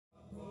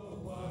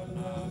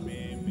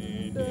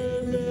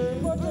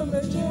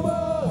mtumishi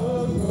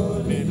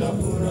wako,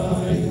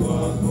 nitafurahi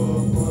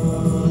kwako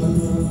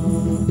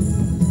Bwana.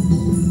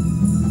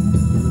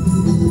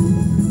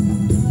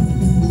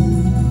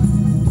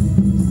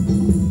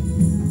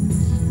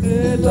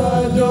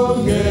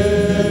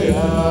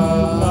 Nitajongea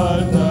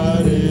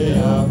altari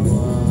ya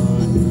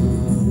Bwana,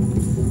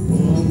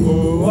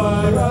 Mungu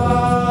wa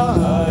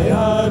raha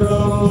ya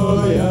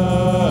roho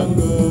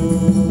yangu.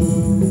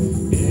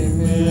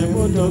 Mimi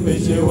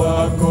mtumishi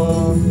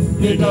wako,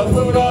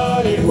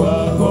 nitafurahi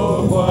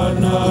kwako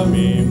Bwana.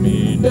 Mimi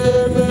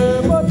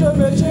ndimi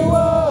mtumishi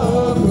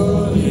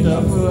wako,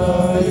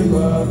 nitafurahi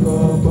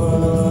kwako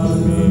Bwana.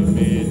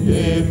 Mimi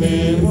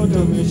ndimi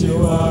mtumishi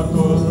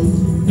wako,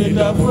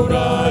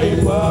 nitafurahi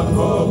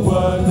kwako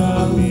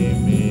Bwana.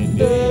 Mimi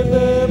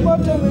ndimi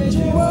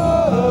mtumishi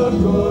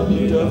wako,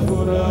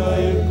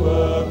 nitafurahi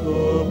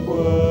kwako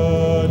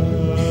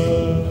Bwana.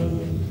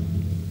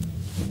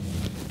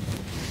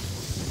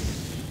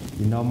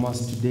 In our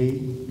Mass today,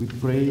 we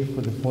pray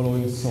for the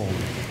following song.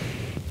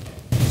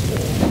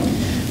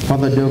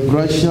 Father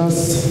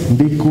Deogracius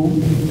Mbiku,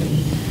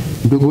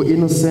 ndugu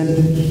Innocent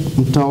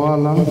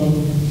Mtawala,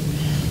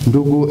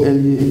 ndugu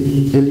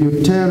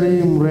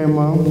Eliuteri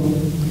Mrema,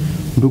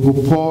 ndugu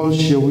Paul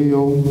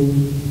Shewio,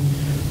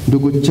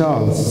 ndugu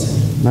Charles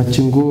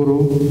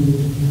Nachinguru,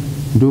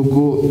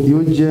 ndugu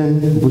Eugene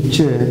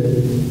Buche,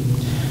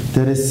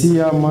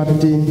 Teresia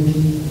Martin,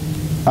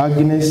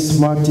 Agnes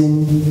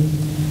Martin,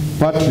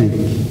 Patrick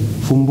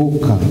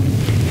Fumbuka,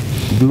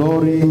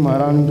 Glory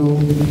Marandu,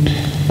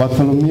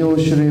 Bartholomew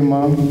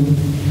Shirima,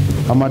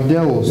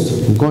 Amadeus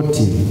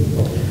Goti,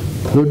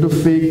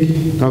 Ludovic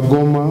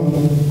Kagoma,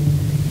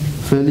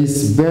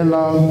 Felis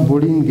Bella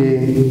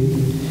Buringe,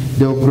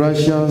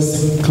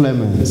 Deogracius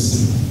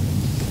Clemens.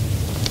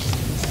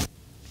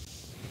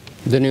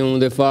 In the name of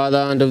the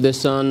Father, and of the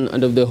Son,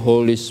 and of the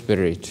Holy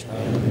Spirit.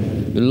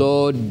 Amen. The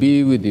Lord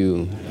be with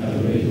you.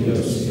 And with your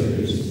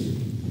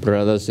spirit.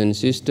 Brothers and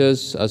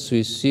sisters, as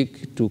we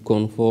seek to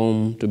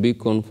be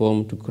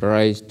conformed to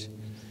Christ,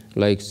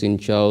 like St.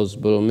 Charles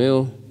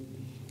Borromeo,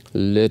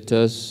 let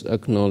us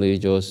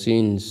acknowledge our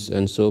sins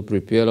and so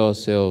prepare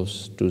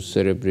ourselves to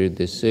celebrate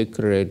the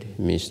sacred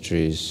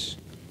mysteries.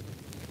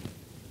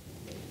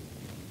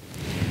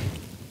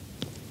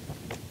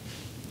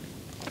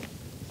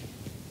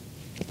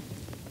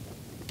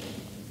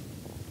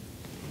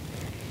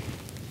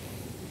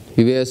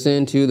 We were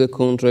sent to you the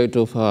contrite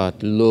of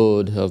heart.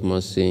 Lord, have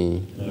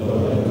mercy.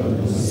 Lord, have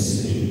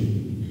mercy.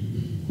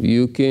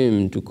 You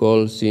came to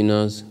call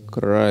sinners.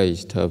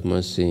 Christ, have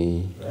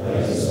mercy.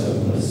 Christ,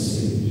 have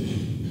mercy.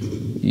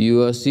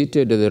 You are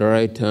seated at the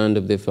right hand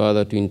of the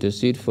Father to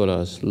intercede for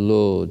us.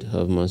 Lord,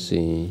 have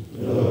mercy.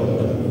 Lord,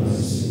 have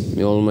mercy.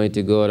 May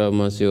Almighty God have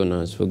mercy on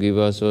us, forgive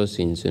us our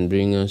sins, and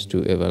bring us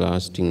to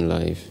everlasting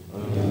life.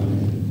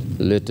 Amen.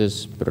 Let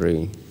us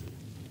pray.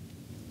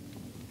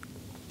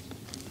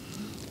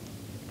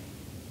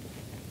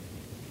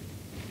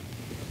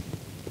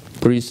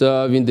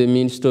 Preserve in the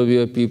midst of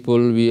your people,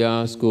 we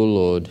ask, O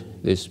Lord,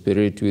 the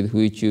spirit with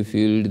which you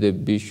filled the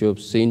Bishop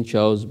St.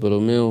 Charles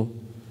Borromeo,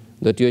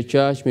 that your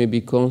church may be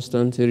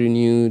constantly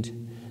renewed,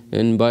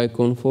 and by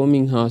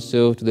conforming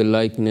herself to the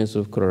likeness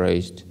of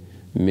Christ,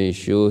 may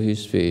show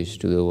his face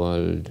to the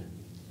world.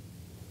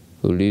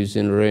 Who lives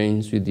and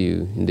reigns with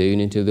you in the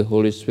unity of the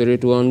Holy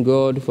Spirit, one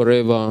God,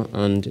 forever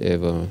and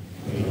ever.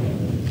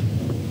 Amen.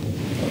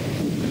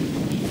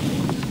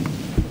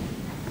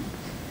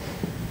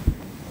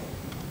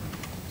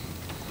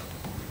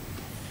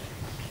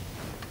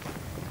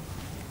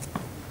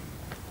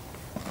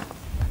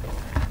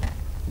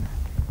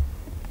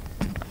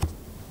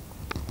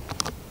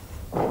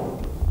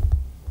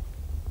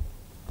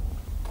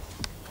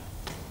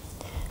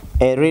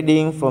 A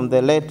reading from the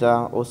letter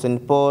of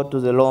St. Paul to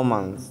the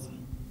Romans.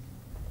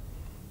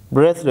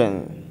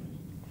 Brethren,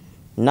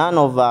 none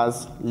of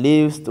us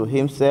lives to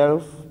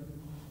himself,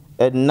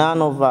 and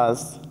none of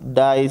us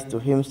dies to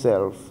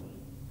himself.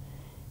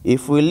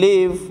 If we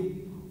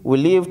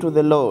live to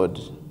the Lord,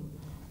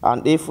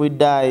 and if we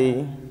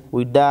die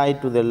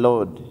to the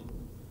Lord.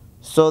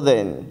 So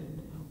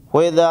then,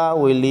 whether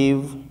we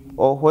live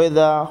or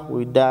whether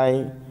we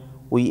die,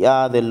 we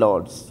are the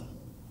Lord's.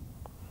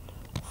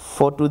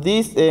 For to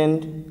this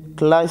end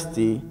Christ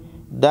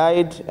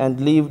died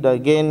and lived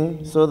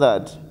again, so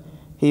that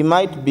he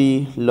might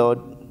be Lord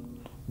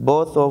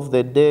both of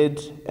the dead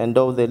and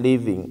of the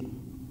living.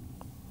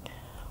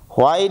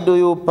 Why do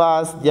you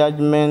pass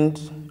judgment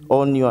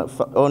on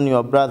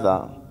your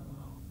brother?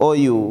 O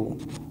you,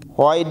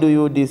 why do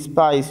you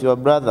despise your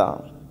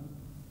brother?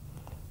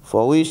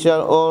 For we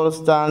shall all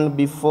stand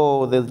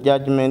before the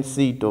judgment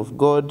seat of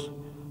God,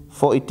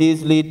 for it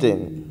is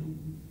written,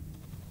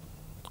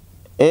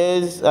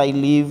 As I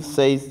live,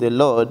 says the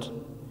Lord,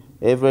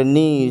 every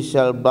knee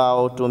shall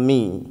bow to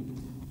me,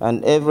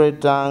 and every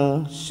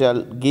tongue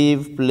shall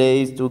give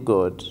praise to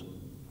God.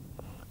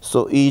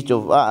 So each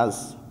of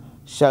us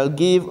shall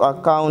give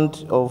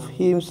account of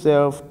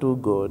himself to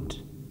God.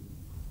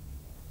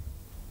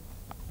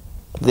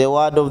 The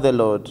word of the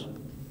Lord.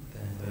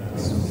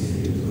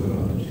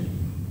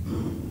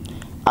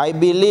 I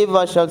believe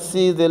I shall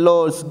see the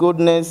Lord's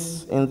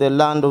goodness in the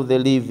land of the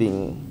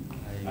living.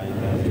 I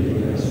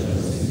believe I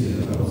shall see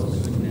the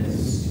Lord's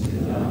goodness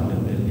in the land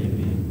of the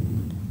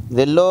living.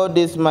 The Lord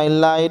is my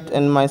light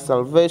and my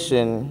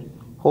salvation.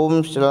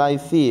 Whom shall I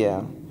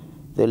fear?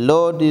 The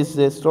Lord is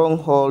the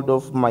stronghold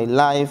of my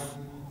life.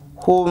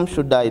 Whom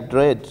should I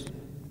dread?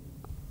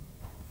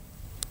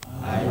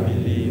 I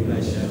believe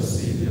I shall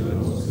see the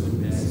Lord's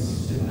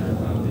goodness in the land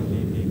of the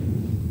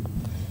living.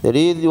 There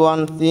is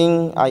one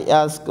thing I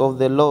ask of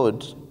the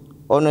Lord,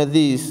 only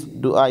this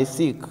do I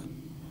seek,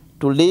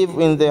 to live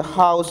in the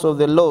house of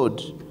the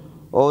Lord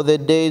all the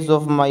days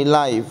of my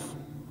life,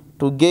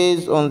 to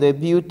gaze on the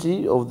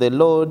beauty of the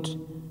Lord,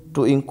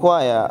 to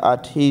inquire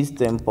at his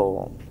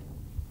temple.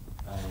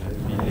 I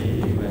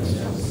believe I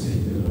shall see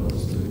the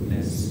Lord's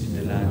goodness in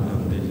the land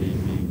of the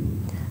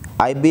living.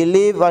 I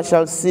believe I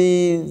shall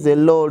see the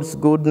Lord's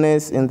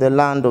goodness in the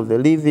land of the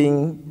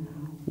living.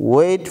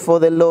 Wait for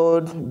the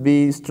Lord,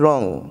 be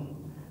strong.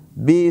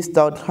 Be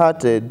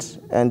stout-hearted,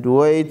 and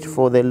wait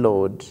for the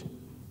Lord.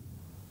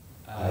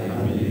 I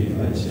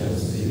believe I shall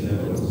see the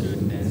Lord's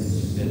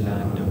goodness in the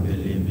land of the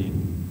living.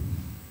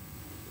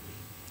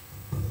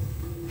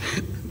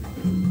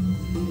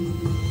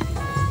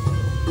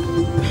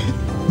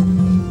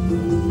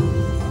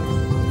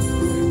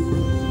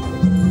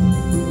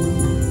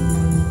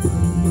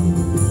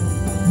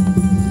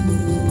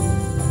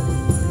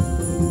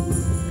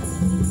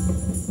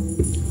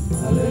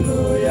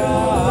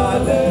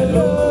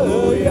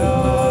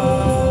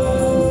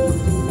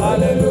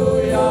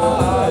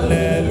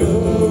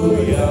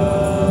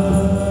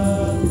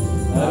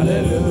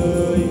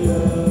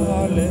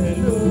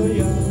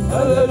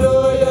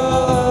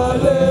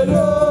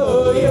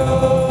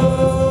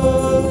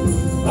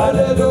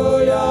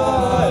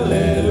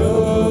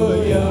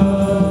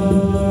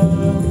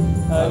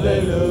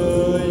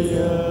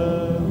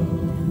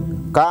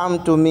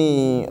 Come to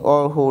me,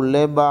 all who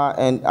labor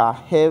and are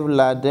heavy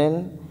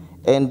laden,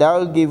 and I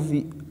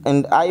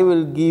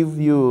will give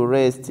you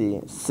rest,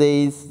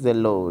 says the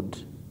Lord.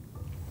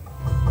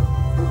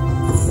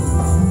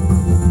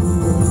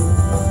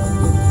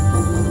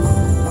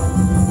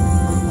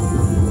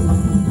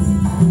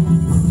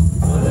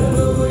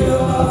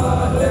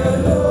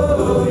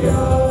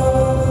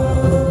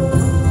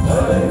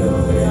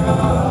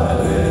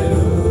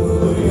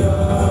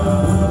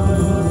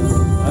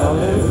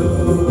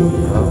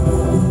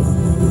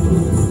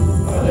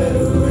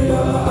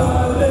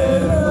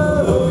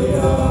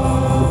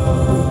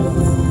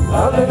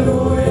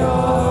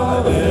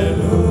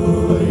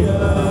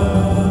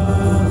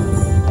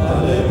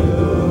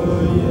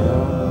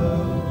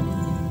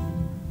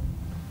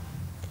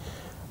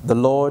 The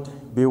Lord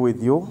be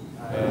with you.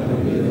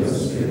 And with your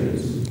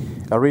spirit.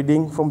 A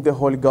reading from the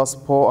Holy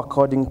Gospel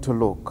according to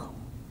Luke.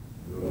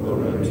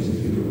 Glory to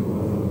you, O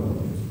Lord.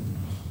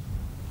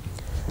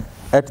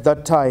 At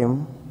that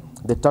time,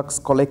 the tax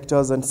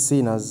collectors and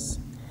sinners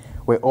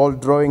were all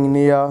drawing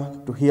near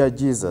to hear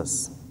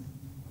Jesus.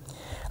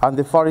 And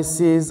the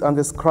Pharisees and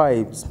the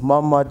scribes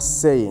murmured,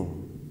 saying,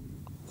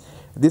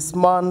 "This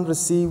man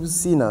receives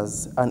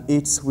sinners and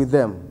eats with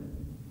them."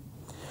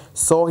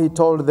 So he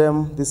told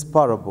them this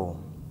parable.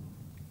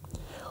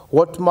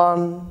 What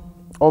man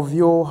of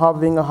you,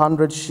 having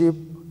 100 sheep,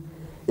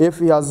 if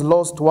he has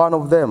lost one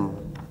of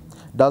them,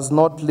 does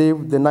not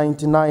leave the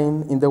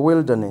 99 in the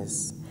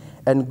wilderness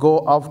and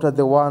go after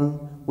the one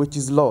which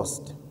is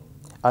lost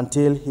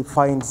until he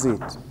finds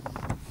it?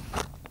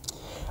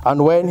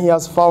 And when he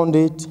has found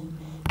it,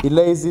 he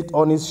lays it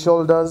on his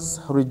shoulders,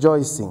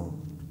 rejoicing.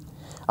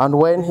 And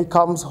when he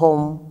comes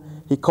home,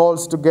 he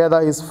calls together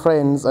his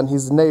friends and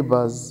his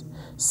neighbors,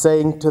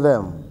 saying to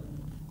them,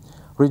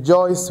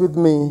 "Rejoice with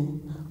me,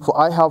 for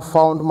I have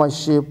found my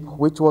sheep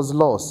which was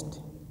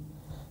lost."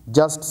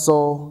 Just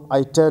so,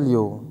 I tell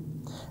you,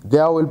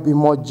 there will be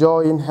more joy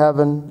in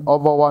heaven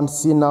over one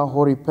sinner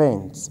who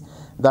repents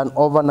than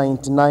over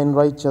 99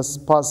 righteous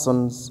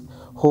persons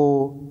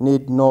who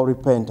need no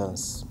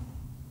repentance.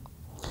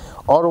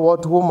 Or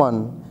what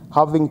woman,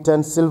 having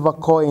 10 silver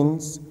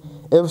coins,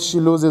 if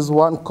she loses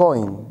one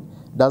coin,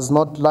 does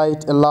not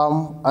light a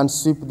lamp and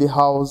sweep the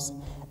house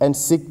and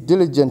seek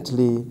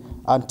diligently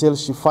until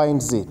she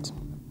finds it?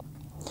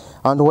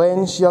 And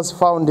when she has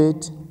found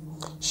it,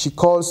 she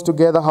calls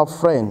together her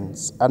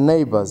friends and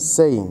neighbors,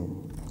 saying,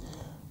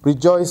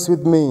 "Rejoice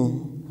with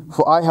me,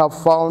 for I have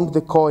found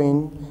the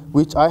coin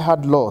which I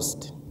had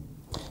lost."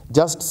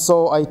 Just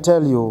so, I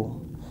tell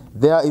you,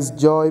 there is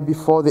joy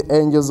before the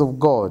angels of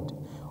God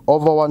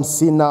over one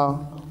sinner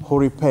who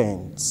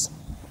repents.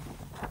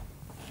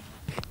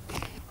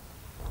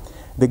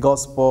 The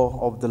Gospel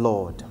of the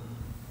Lord.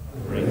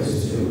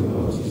 Praise to you,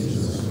 Lord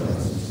Jesus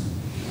Christ.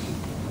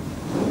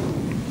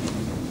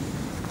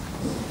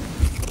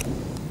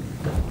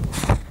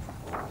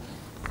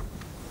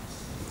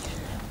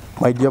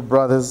 My dear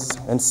brothers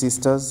and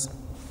sisters,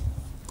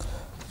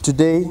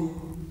 today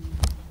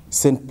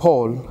St.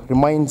 Paul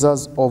reminds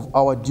us of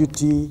our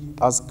duty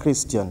as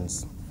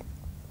Christians.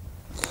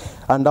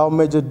 And our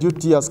major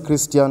duty as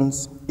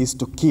Christians is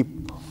to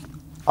keep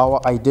our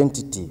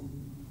identity.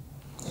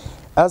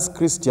 As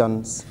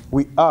Christians,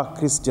 we are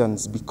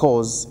Christians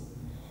because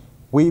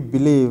we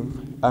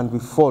believe and we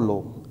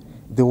follow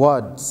the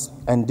words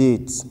and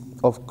deeds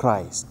of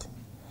Christ.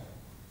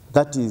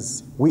 That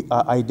is, we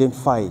are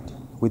identified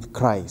with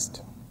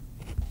Christ.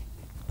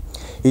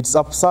 It's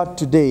absurd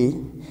today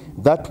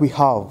that we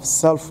have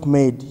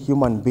self-made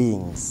human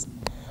beings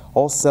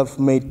or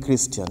self-made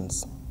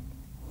Christians.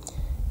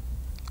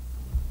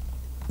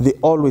 They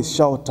always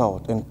shout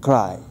out and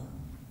cry,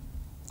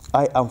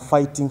 I am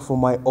fighting for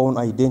my own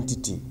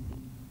identity.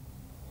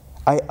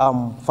 I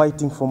am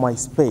fighting for my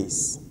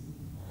space.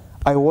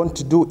 I want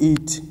to do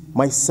it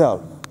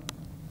myself.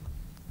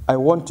 I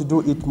want to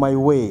do it my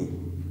way,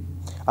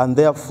 and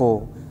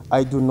therefore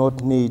I do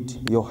not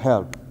need your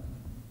help.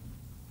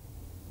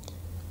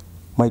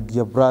 My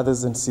dear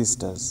brothers and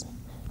sisters,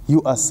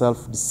 you are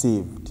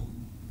self-deceived.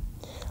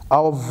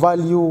 Our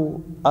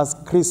value as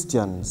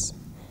Christians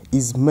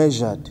is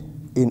measured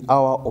in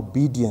our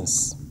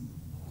obedience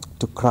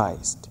to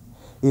Christ,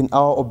 in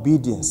our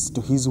obedience to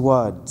his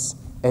words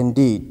and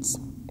deeds.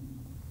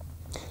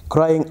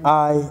 Crying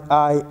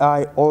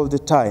I all the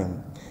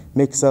time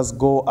makes us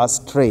go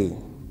astray.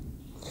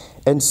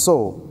 And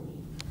so,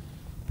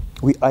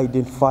 we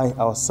identify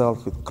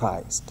ourselves with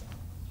Christ.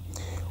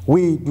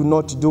 We do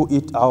not do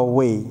it our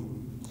way,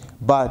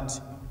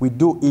 but we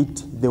do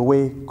it the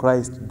way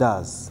Christ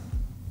does.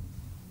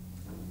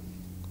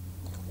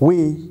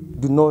 We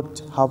do not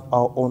have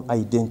our own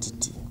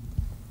identity.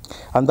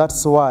 And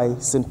that's why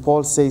St.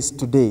 Paul says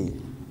today,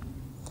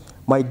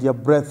 my dear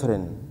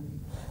brethren,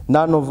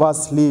 none of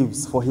us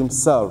lives for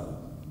himself,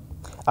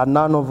 and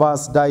none of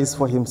us dies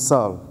for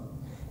himself.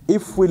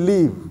 If we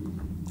live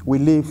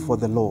for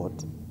the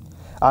Lord.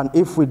 And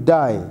if we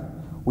die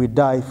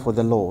for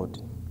the Lord.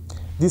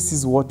 This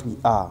is what we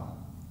are.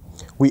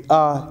 We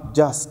are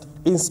just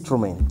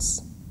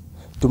instruments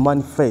to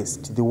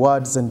manifest the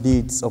words and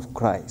deeds of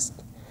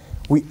Christ.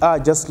 We are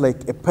just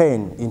like a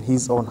pen in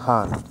his own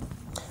hand.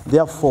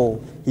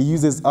 Therefore, he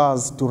uses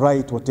us to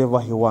write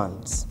whatever he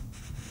wants.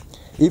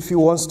 If he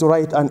wants to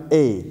write an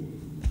A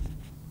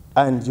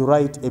and you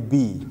write a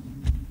B,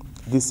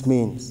 this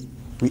means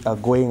we are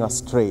going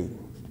astray.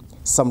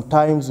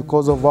 Sometimes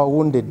because of our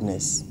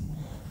woundedness,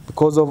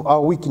 because of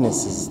our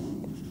weaknesses,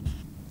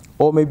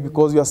 or maybe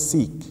because we are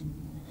sick,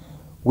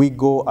 we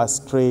go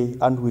astray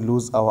and we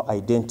lose our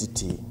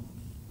identity.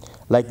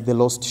 Like the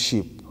lost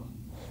sheep,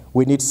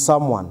 we need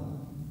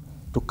someone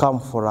to come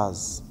for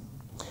us.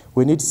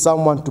 We need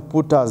someone to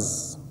put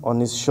us on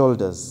his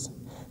shoulders,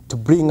 to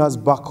bring us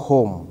back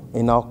home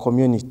in our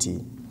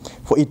community.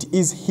 For it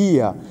is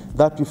here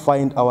that we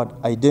find our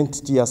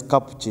identity as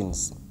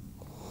Capuchins.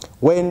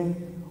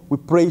 When we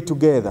pray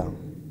together,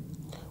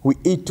 we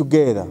eat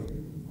together,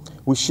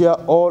 we share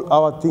all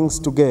our things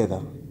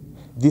together,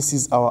 this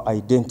is our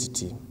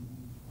identity.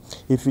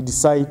 If we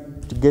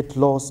decide to get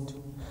lost,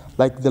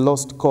 like the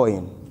lost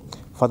coin,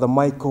 Father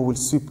Michael will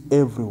sweep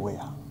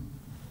everywhere,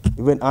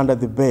 even under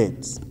the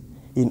beds,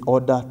 in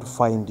order to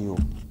find you.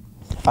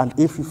 And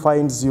if he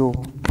finds you,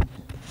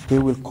 he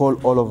will call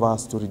all of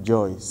us to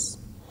rejoice,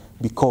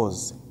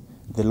 because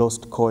the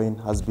lost coin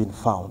has been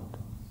found.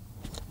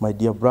 My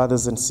dear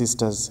brothers and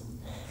sisters,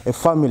 a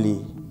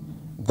family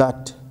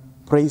that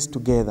prays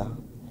together,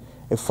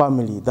 a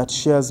family that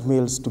shares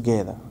meals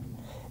together,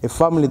 a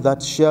family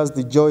that shares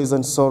the joys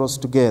and sorrows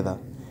together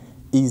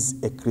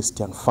is a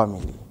Christian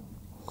family.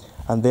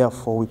 And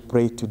therefore we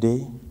pray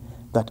today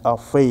that our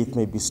faith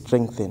may be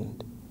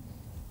strengthened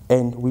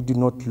and we do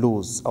not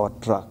lose our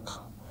track.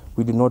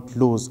 We do not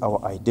lose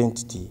our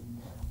identity.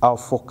 Our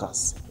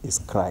focus is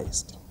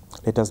Christ.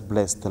 Let us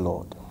bless the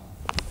Lord.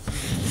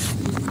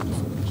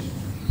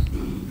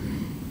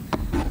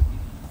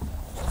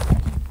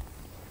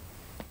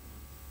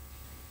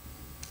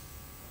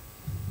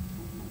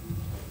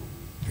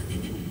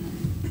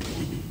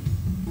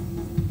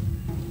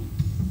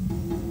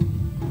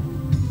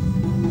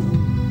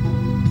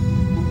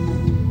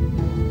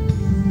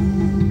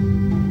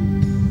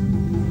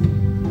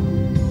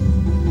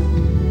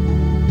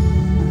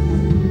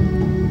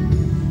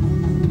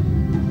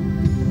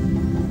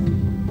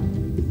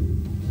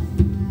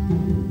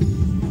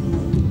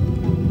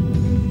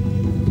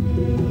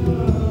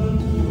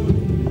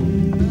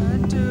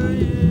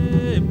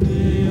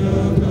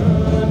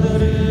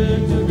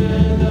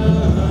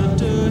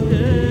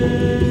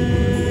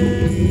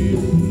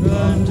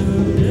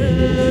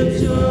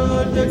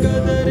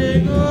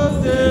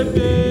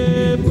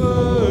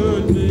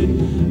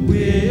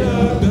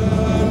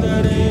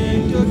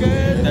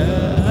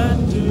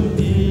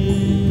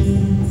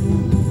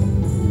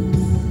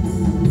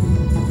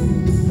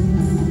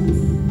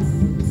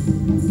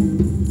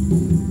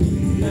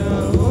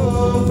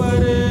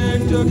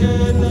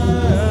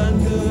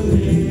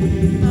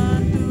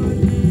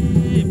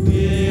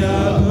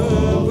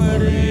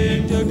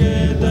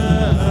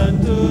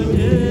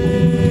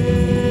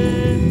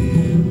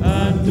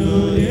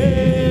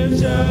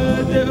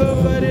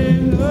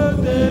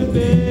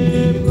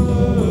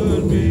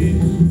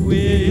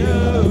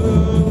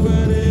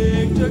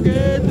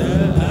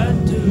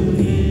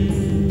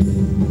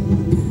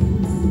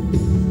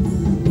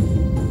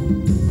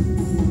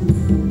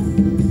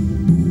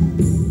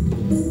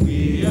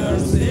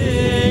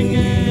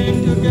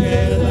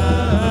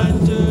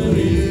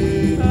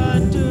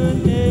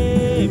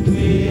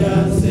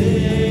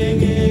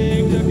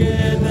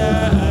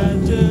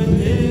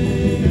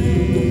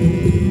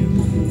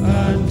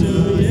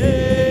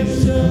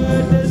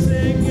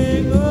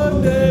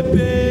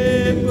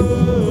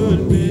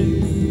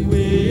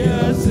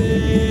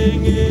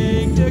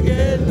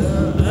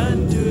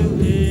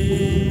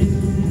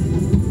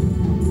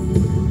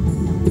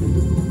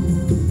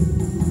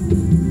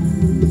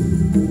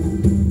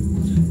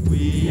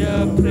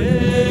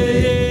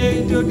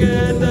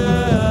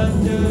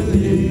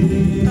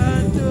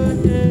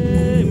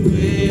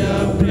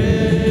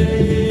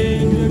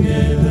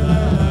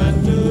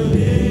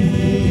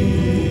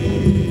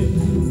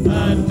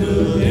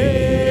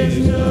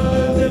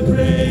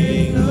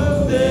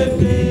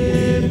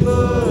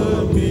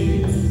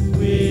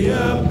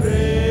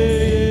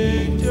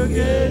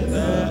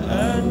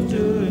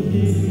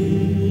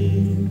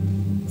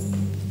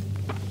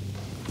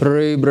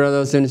 Pray,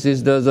 brothers and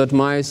sisters, that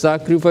my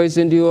sacrifice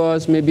and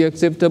yours may be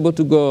acceptable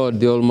to God,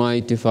 the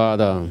Almighty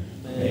Father.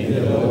 May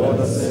the Lord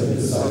accept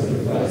the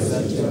sacrifice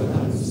at your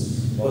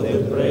hands, for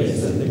the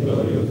praise and the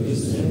glory of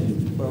his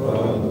name, for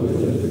our good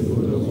and the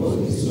good of all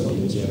his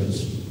holy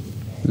church.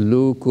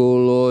 Look, O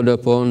Lord,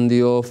 upon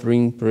the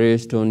offering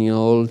placed on your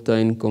altar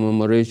in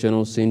commemoration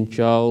of St.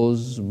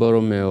 Charles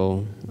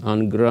Borromeo,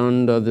 and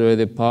grant that by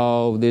the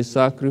power of the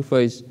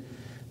sacrifice,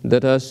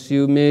 that as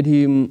you made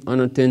him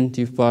an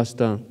attentive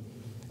pastor,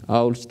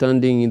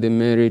 outstanding in the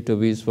merit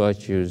of his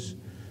virtues,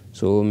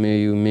 so may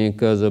you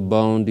make us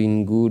abound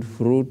in good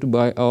fruit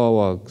by our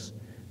works,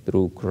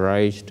 through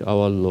Christ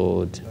our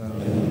Lord.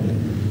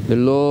 Amen. The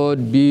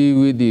Lord be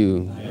with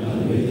you.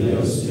 And with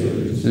your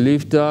spirit.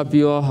 Lift up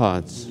your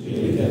hearts.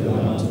 Lift them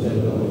up to the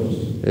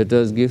Lord. Let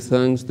us give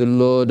thanks to the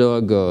Lord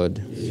our God.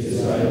 It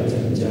is right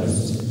and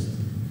just.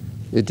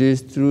 It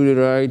is truly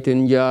right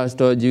and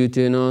just, our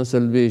duty and our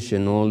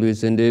salvation,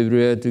 always and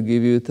everywhere to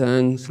give you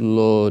thanks,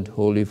 Lord,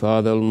 Holy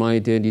Father,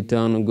 Almighty and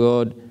eternal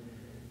God,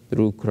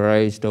 through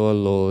Christ our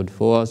Lord.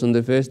 For us on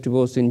the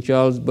festival of St.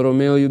 Charles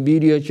Borromeo, you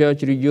bid your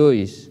church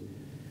rejoice.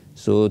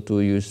 So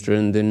too you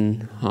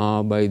strengthen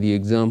her by the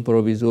example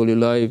of his holy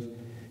life,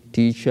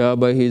 teach her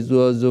by his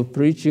words of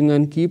preaching,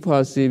 and keep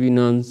her safe in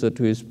answer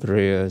to his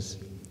prayers.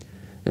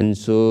 And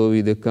so,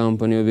 with the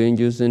company of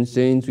angels and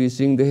saints, we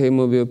sing the hymn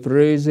of your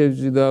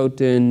praises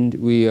without end,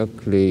 we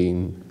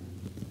acclaim.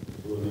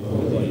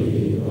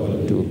 Holy,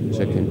 holy, 2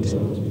 seconds.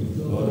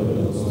 Lord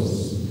of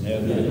hosts,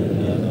 heaven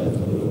and earth are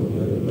full of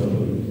your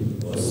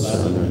glory.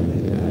 Hosanna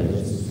in the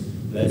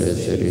highest. Blessed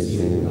is he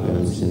who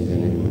comes in the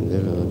name of the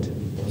Lord.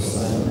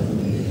 Hosanna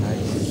in the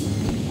highest.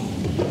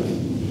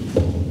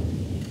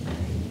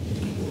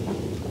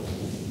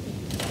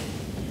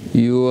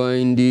 You are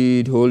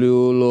indeed holy,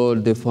 O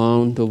Lord, the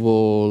fount of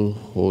all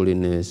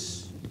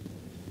holiness.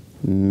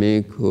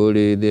 Make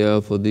holy,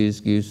 therefore, these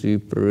gifts, we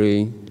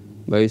pray,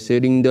 by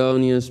setting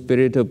down your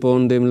Spirit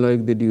upon them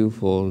like the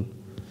dewfall,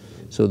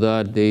 so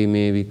that they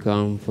may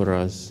become for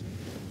us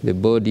the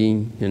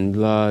body and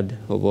blood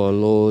of our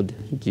Lord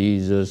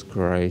Jesus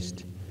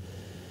Christ.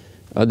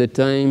 At the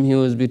time he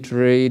was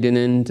betrayed and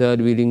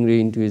entered willingly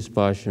into his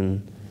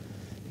passion,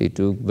 he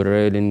took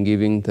bread and,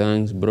 giving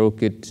thanks,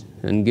 broke it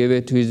and gave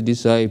it to his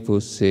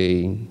disciples,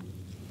 saying,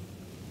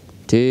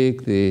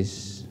 "Take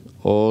this,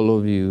 all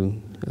of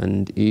you,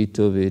 and eat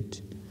of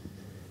it,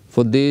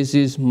 for this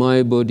is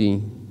my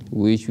body,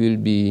 which will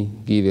be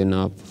given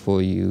up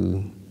for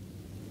you."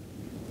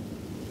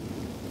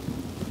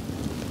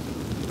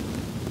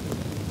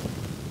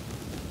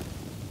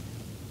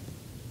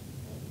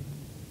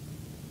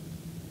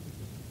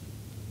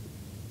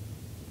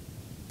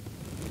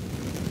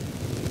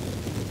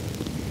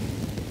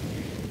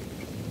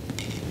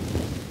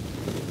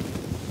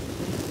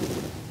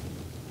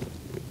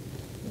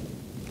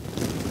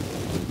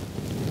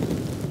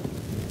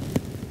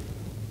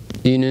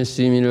 In a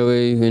similar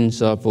way, when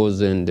supper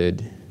was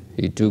ended,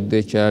 he took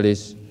the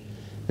chalice,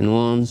 and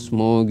once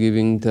more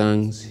giving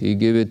thanks, he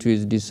gave it to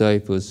his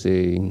disciples,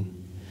 saying,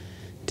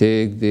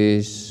 "Take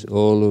this,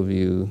 all of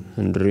you,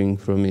 and drink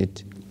from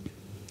it.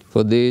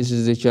 For this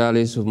is the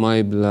chalice of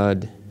my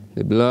blood,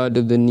 the blood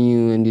of the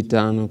new and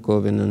eternal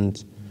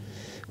covenant,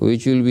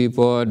 which will be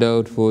poured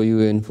out for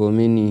you and for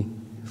many,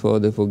 for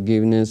the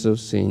forgiveness of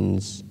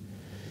sins.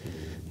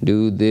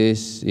 Do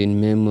this in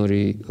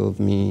memory of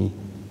me."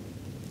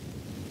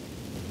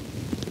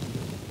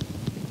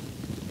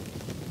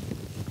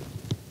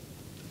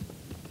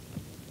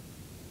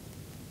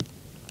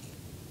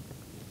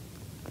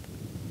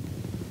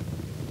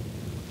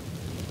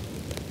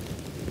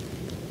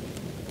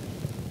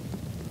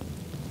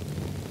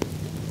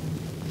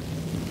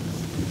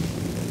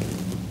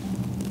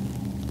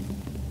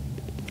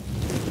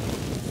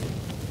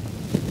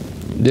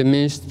 The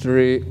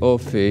mystery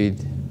of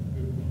faith.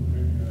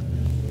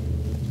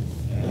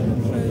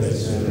 And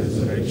praise your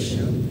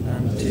resurrection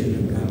until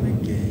you come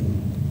again.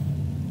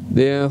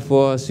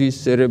 Therefore, as we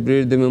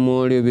celebrate the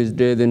memorial of his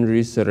death and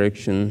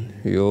resurrection,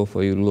 we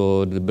offer you,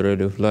 Lord, the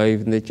bread of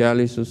life and the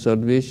chalice of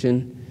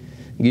salvation,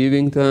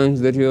 giving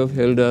thanks that you have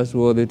held us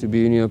worthy to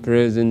be in your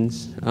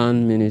presence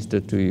and minister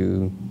to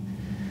you.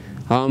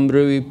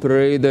 Humbly we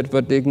pray that,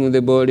 partaking of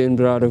the body and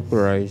blood of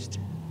Christ,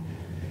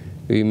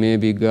 we may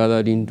be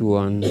gathered into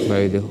one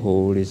by the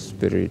Holy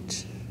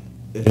Spirit.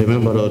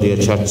 Remember, Lord, your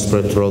church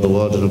spread throughout the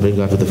world and bring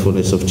her to the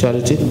fullness of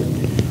charity,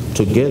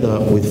 together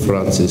with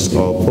Francis,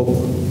 our Pope,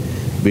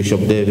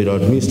 Bishop David, our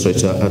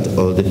administrator, and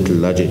all the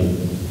clergy.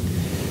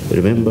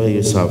 Remember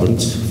your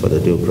servants, Father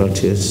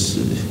Deogratius,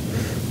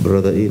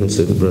 Brother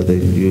Innocent, Brother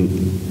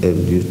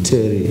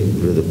Terry,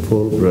 Brother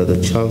Paul,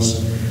 Brother Charles,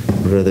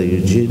 Brother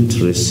Eugene,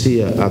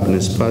 Teresia,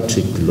 Agnes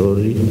Patrick,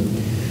 Glory,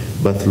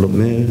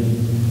 Bartholomew,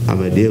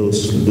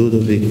 Amadeus,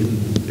 Ludovic,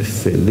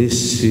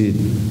 Felici,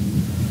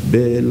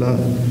 Bella,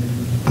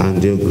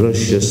 and your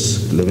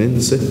gracious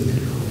Clemenza,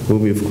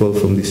 whom you've called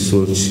from the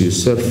soul to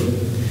yourself.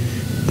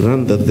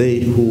 Grant that they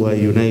who are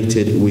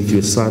united with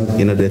your Son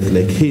in a death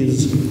like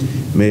his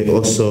may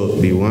also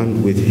be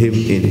one with him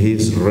in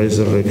his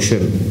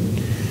resurrection.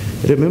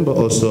 Remember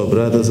also our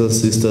brothers and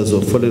sisters who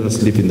have fallen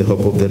asleep in the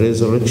hope of the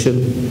resurrection,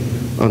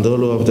 and all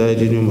who have died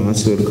in your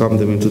mercy, welcome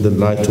them into the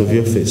light of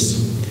your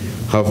face.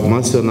 Have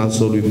mercy on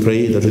us all, we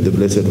pray, that with the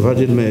Blessed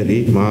Virgin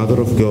Mary,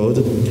 Mother of God,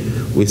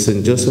 with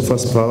Saint Joseph our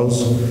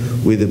spouse,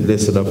 with the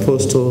blessed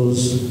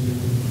apostles,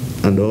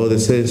 and all the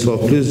saints who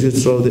have pleased you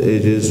throughout the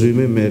ages, we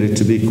may merit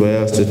to be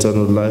heirs to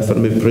eternal life,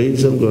 and may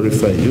praise and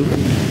glorify you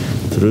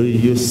through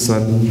your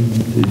Son,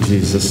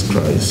 Jesus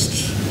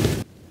Christ.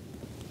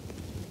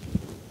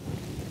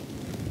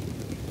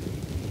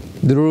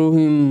 Through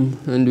him,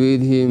 and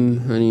with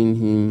him, and in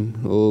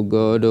him, O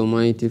God,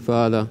 Almighty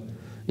Father,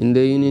 in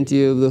the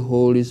unity of the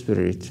Holy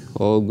Spirit,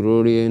 all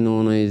glory and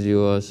honor is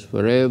yours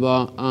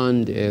forever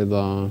and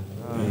ever.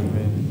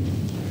 Amen.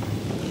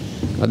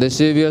 At the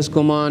Saviour's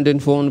command,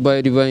 informed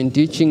by divine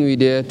teaching, we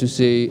dare to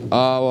say,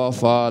 Our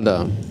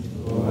Father,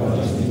 Who art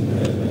in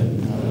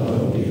heaven,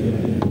 hallowed be your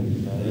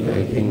name.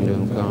 thy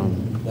kingdom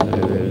come, thy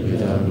will be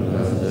done on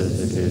earth as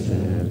it is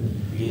in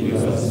heaven. Give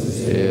us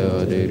this Day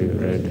our daily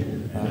bread,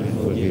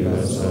 and forgive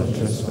us our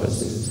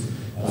trespasses,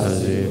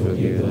 as we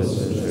forgive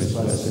those who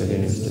trespass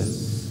against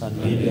us. and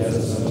lead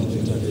us not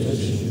into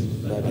temptation,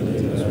 but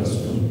deliver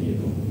us from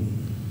evil.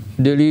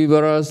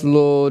 Deliver us,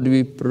 Lord,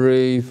 we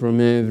pray, from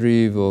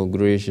every evil.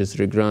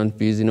 Graciously grant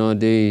peace in our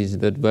days,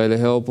 that by the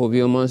help of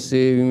your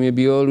mercy we may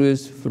be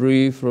always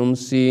free from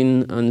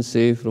sin and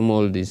safe from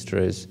all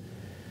distress,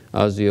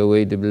 as we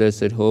await the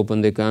blessed hope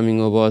and the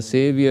coming of our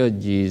Savior,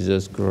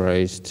 Jesus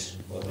Christ.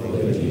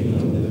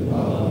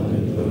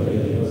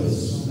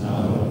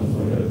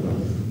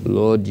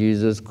 Lord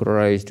Jesus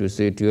Christ, who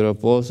said to your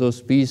apostles,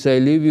 Peace I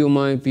leave you,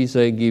 my peace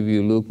I give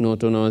you. Look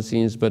not on our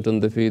sins, but on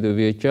the faith of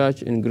your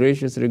church, and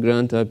graciously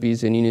grant her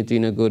peace and unity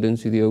in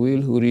accordance with your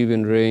will, who live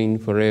and reign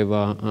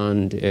forever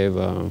and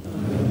ever.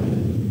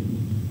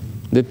 Amen.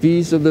 The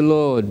peace of the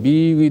Lord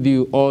be with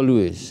you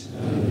always.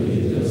 And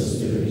with your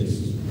spirit.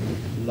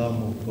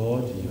 Lamb of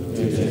God,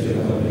 You take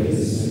away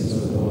the sins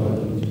of the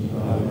world,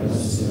 have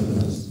mercy on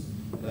us.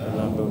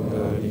 Lamb of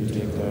God, you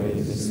take away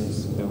the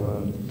sins of the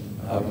world,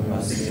 have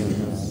mercy on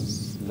us.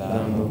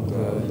 Lamb of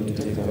God, you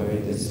take away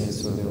the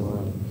sins of the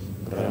world,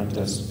 grant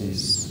us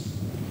peace.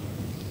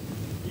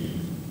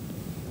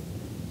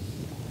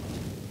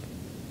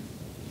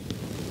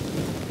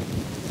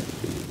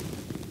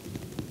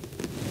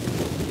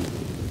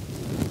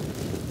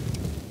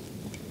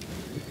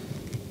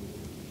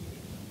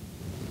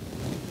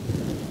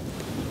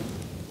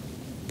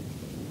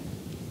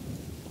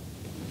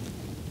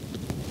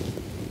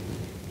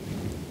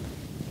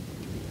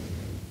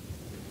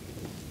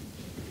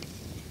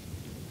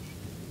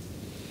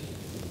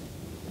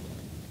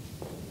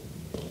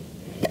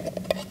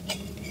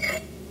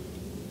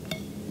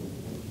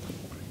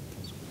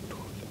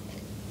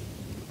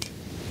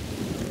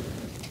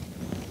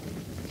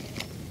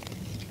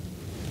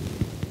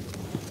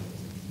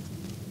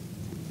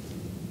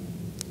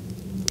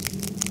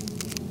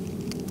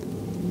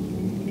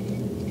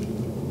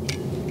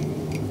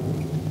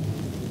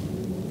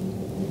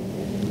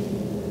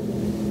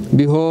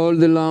 Behold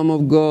the Lamb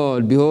of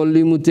God. Behold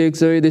him who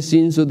takes away the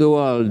sins of the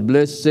world.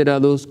 Blessed are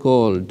those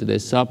called to the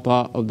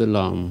supper of the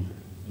Lamb.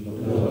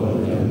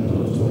 Lord, I am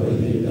not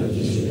worthy that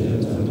you should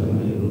enter under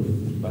my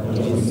roof, but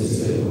only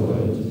say a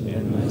word,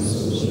 and my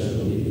soul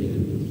shall be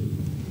healed.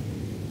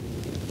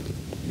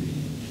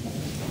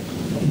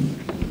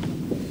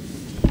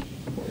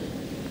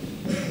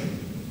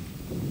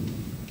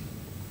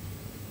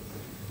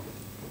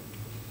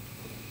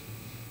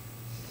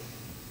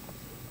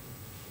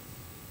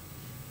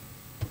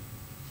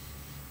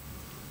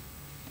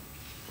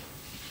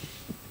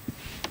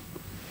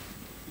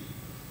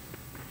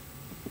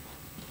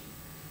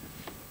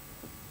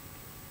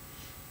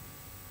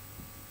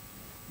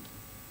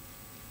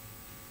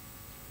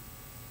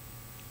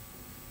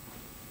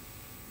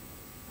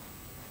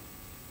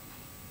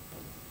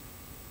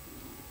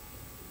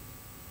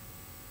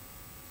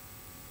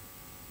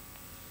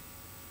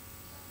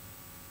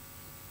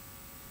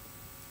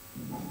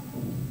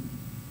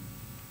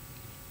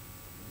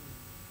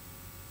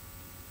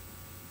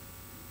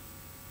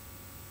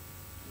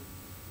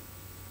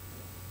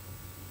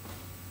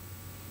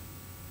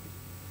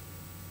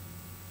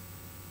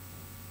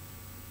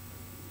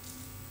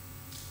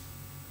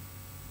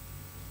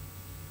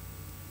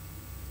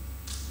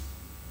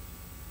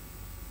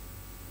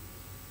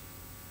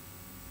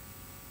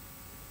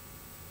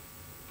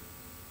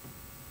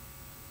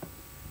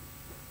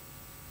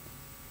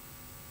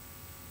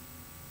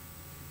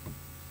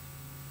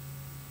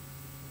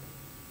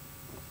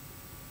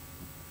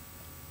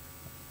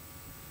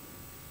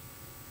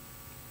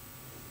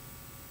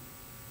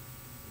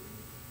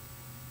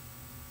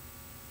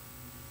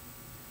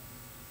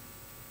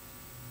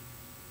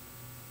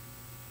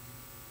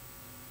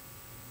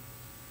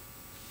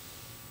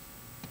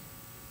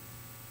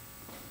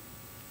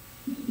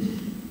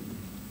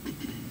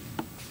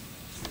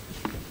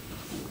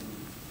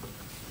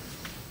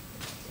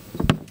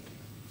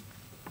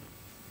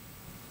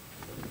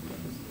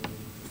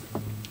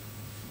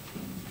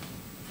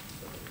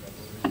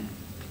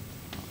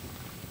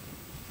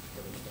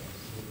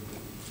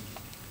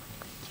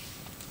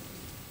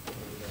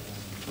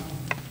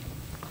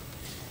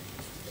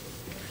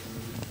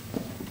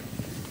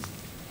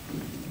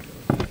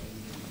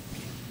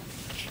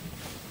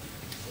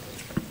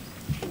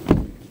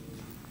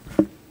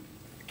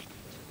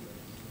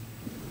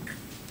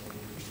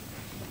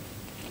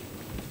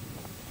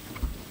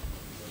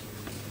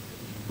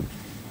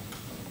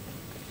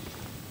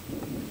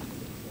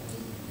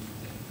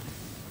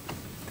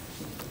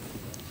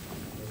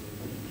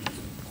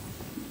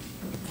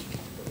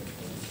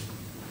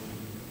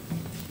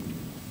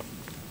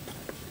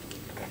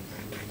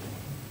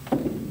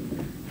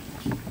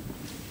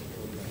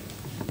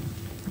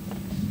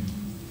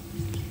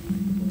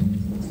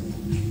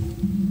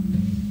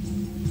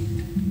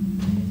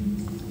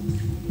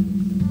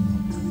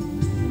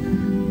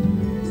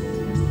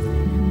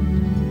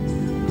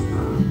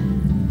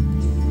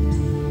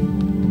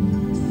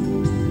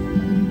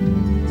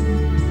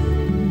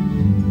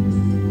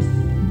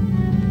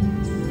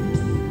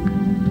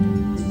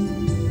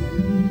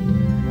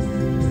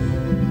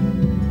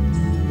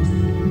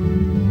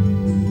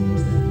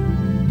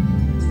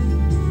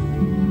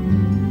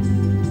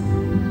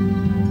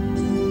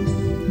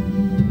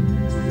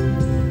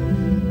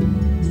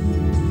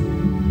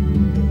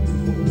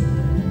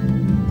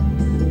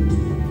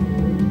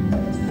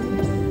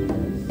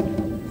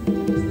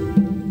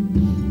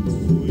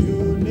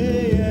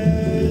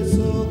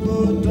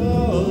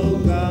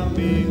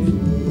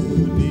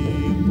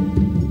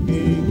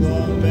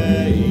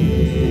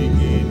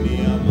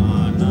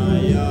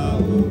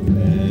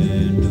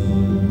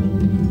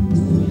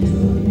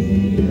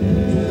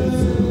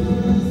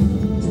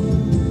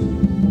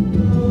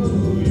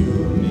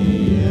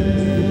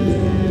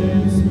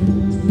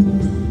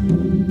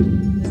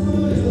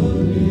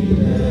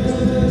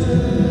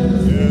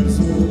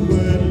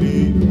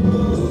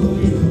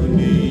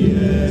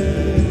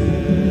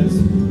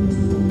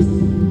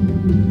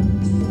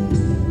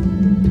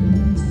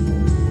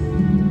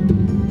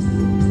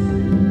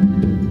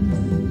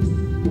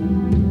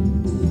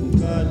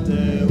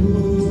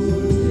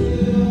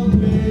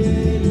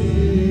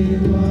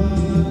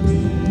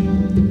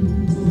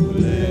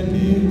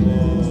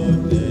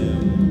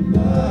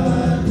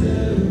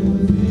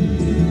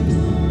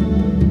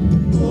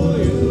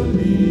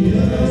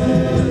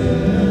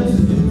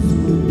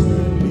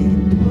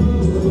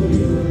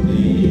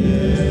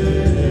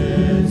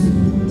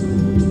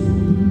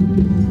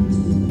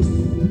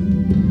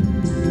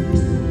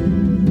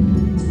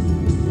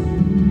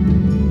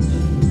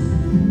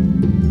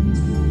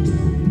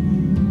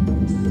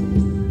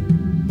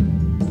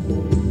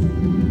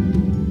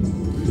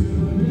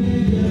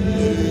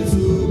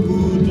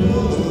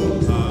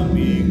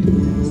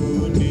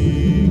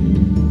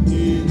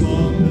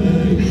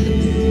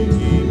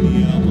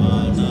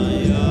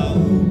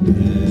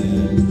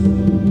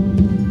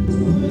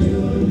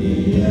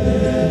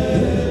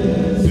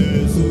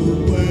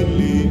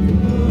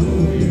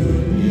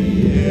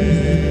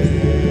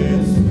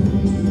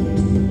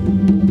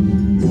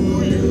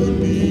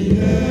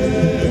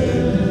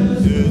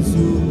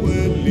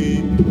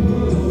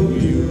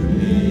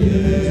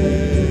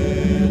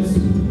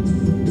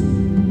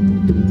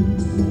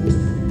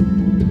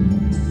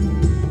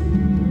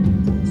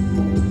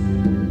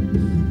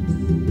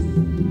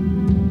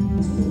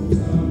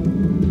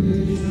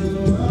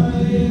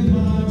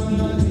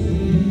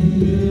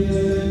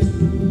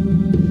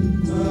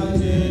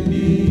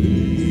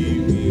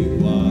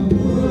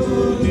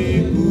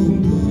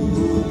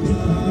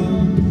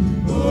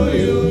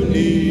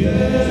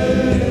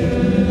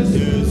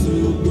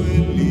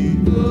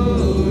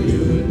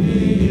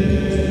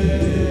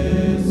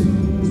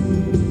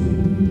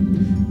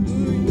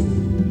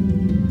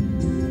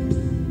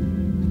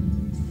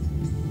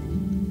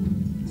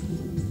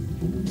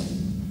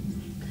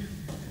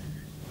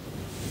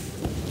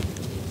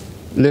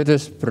 Let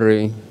us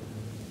pray.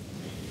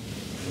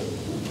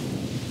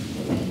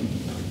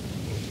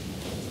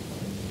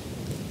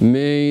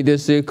 May the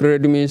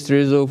sacred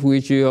mysteries of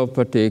which you have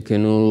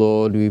partaken, O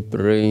Lord, we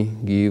pray,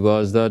 give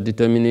us that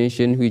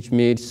determination which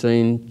made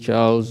Saint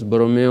Charles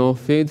Borromeo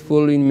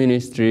faithful in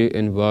ministry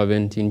and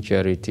fervent in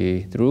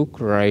charity, through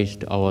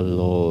Christ our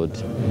Lord.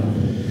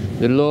 Amen.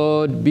 The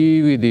Lord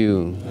be with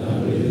you.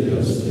 And with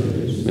your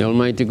spirit. May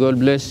Almighty God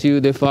bless you,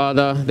 the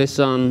Father, the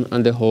Son,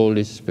 and the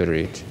Holy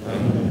Spirit.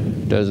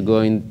 Amen. Let us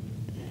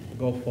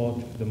go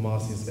forth, the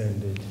Mass is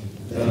ended.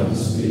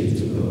 Thanks be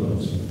to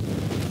God.